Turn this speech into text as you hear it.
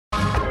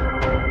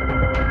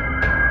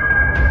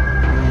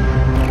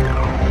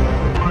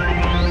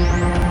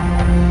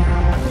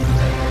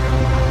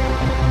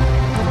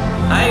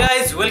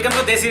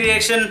Desi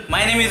Reaction.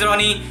 My name is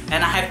Ronnie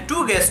and I have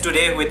two guests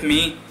today with me.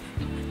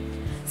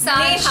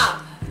 Saanch.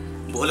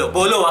 बोलो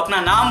बोलो अपना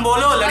नाम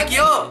बोलो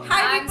लड़कियों. Hi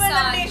people,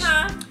 I'm Neha.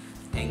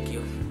 Thank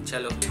you.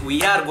 चलो. We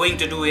are going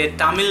to do a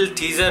Tamil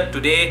teaser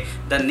today.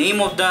 The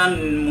name of the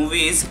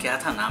movie is क्या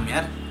था नाम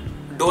यार?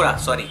 Dora.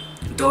 Sorry.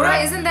 Dora,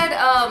 isn't that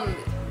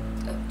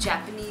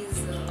Japanese?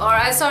 Or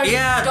I saw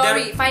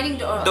Dory. Finding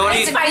Dora.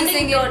 Dory.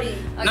 Finding Dory.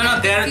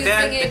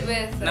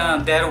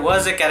 There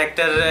was a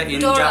character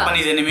in Dora.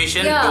 Japanese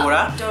animation,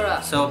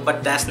 Dora. So,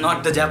 but that's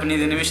not the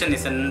Japanese animation.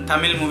 It's a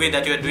Tamil movie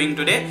that you are doing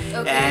today,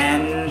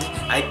 and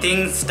I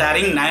think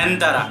starring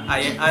Nayanthara.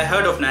 I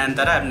heard of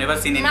Nayanthara. I've never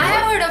seen it. I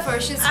have heard of her.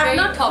 She's very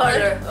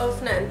popular. Heard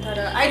of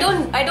Nayanthara.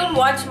 I don't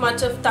watch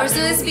much of Tamil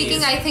Personally movies.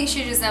 speaking, I think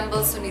she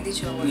resembles Sunidhi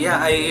Chauhan.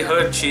 Yeah, I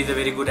heard she's a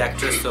very good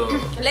actress. So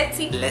Let's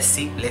see.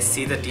 Let's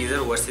see the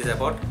teaser. What it's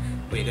about.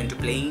 We're going to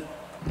play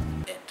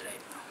it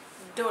right now.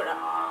 Dora.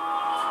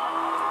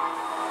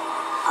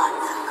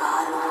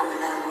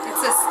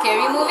 It's a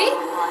scary movie?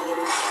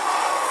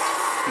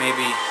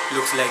 Maybe.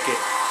 Looks like it.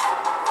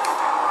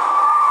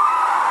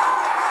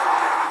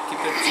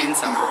 Keep your chins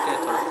up, okay?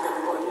 थोड़ा.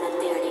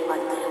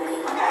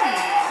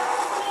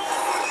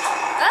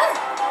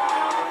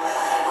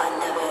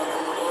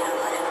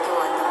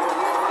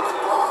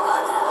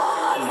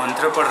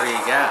 मंत्र पढ़ रही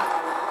है क्या?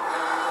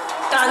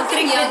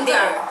 तांत्रिक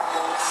विद्या.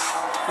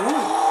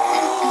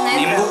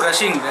 नींबू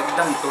crushing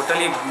एकदम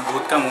totally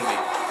भूत का movie.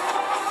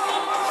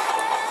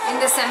 In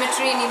the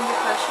cemetery, Nimbu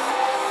Crushing.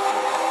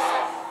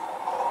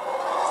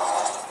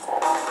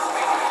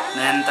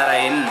 Nayanthara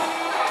in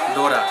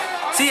Dora.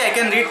 See, I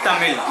can read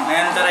Tamil.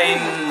 Nayanthara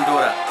in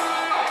Dora.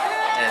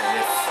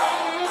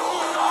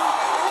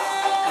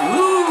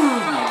 Ooh.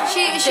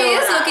 She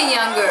is looking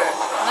younger,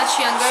 much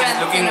younger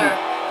and thinner.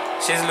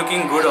 She's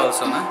looking good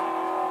also, na?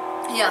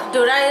 Yeah.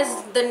 Dora is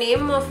the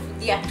name of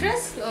the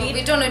actress?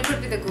 We don't know, it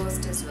could be the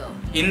ghost as well.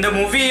 In the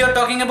movie you're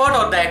talking about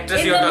or the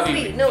actress you're talking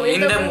about? No,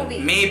 in the movie.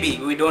 Maybe,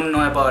 we don't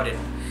know about it.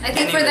 I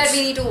think for that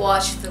we need to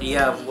watch the movie.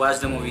 Yeah, watch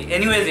the movie.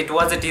 Anyways, it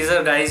was a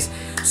teaser, guys.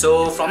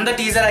 So from the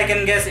teaser I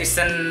can guess it's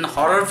an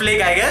horror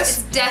flick, I guess.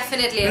 It's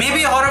definitely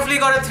maybe a horror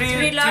flick or a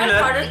thriller.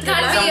 Horror It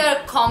can't be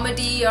a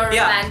comedy or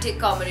romantic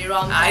comedy,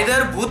 rom-com.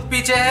 Either भूत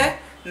पीछे है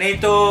नहीं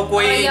तो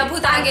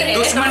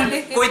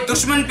कोई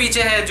दुश्मन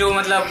पीछे है जो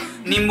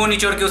मतलब नींबू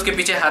निचोड़ के उसके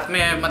पीछे हाथ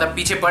में मतलब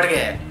पीछे पड़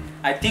गया है.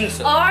 I think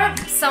so. Or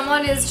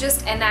someone is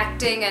just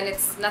enacting and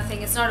it's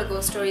nothing. It's not a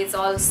ghost story. It's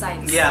all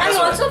science. Yeah, I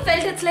also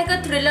felt it's like a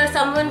thriller.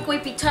 Someone कोई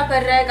पीछा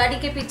कर रहा है गाड़ी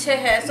के पीछे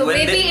है. So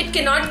maybe it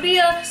cannot be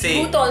a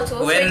bhoot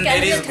also. When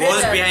there is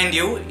ghost behind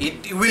you,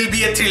 it will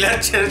be a thriller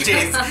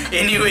chase.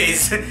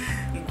 Anyways,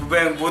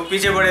 भूत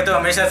पीछे पड़े तो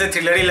हमेशा से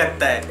thriller ही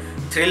लगता है.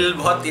 थ्रिल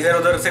बहुत इधर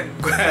उधर से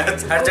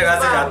हर जगह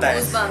से जाता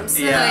है.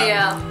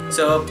 Yeah.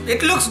 So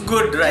it looks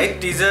good,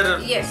 right? Teaser.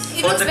 Yes.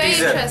 It looks very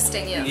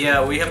interesting. Yeah,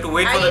 we have to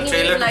wait for the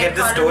trailer to get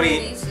the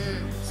story.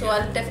 So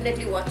I'll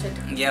definitely watch it.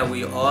 Yeah,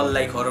 we all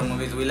like horror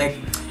movies. We like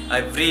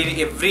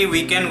every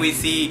weekend we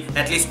see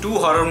at least 2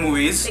 horror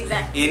movies.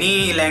 Exactly.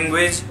 Any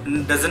language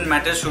doesn't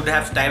matter, should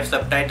have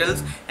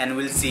subtitles, and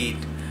we'll see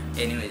it.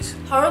 Anyways,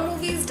 horror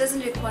movies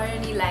doesn't require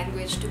any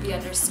language to be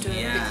understood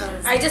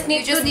because I just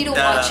need to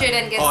watch it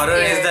and get horror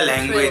scared. Is the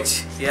language.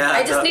 Yeah. I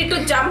just need to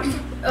jump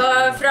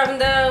from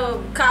the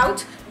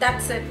couch.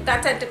 That's it.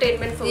 That's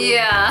entertainment for me.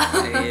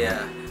 Yeah.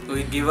 Yeah.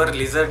 We give her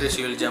lizard,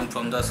 she will jump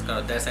from the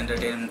skirt. That's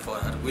entertainment for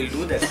her. We'll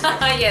do that.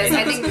 Yes,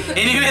 I think.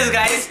 Anyways,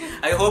 guys,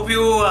 I hope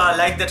you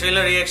like the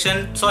trailer reaction.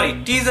 Sorry,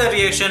 teaser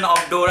reaction of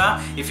Dora.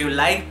 If you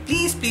like,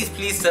 please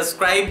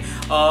subscribe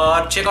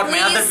or check out my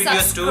other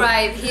videos too.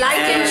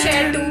 Like and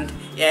share too.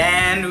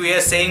 And we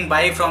are saying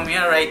bye from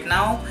here right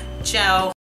now. Ciao.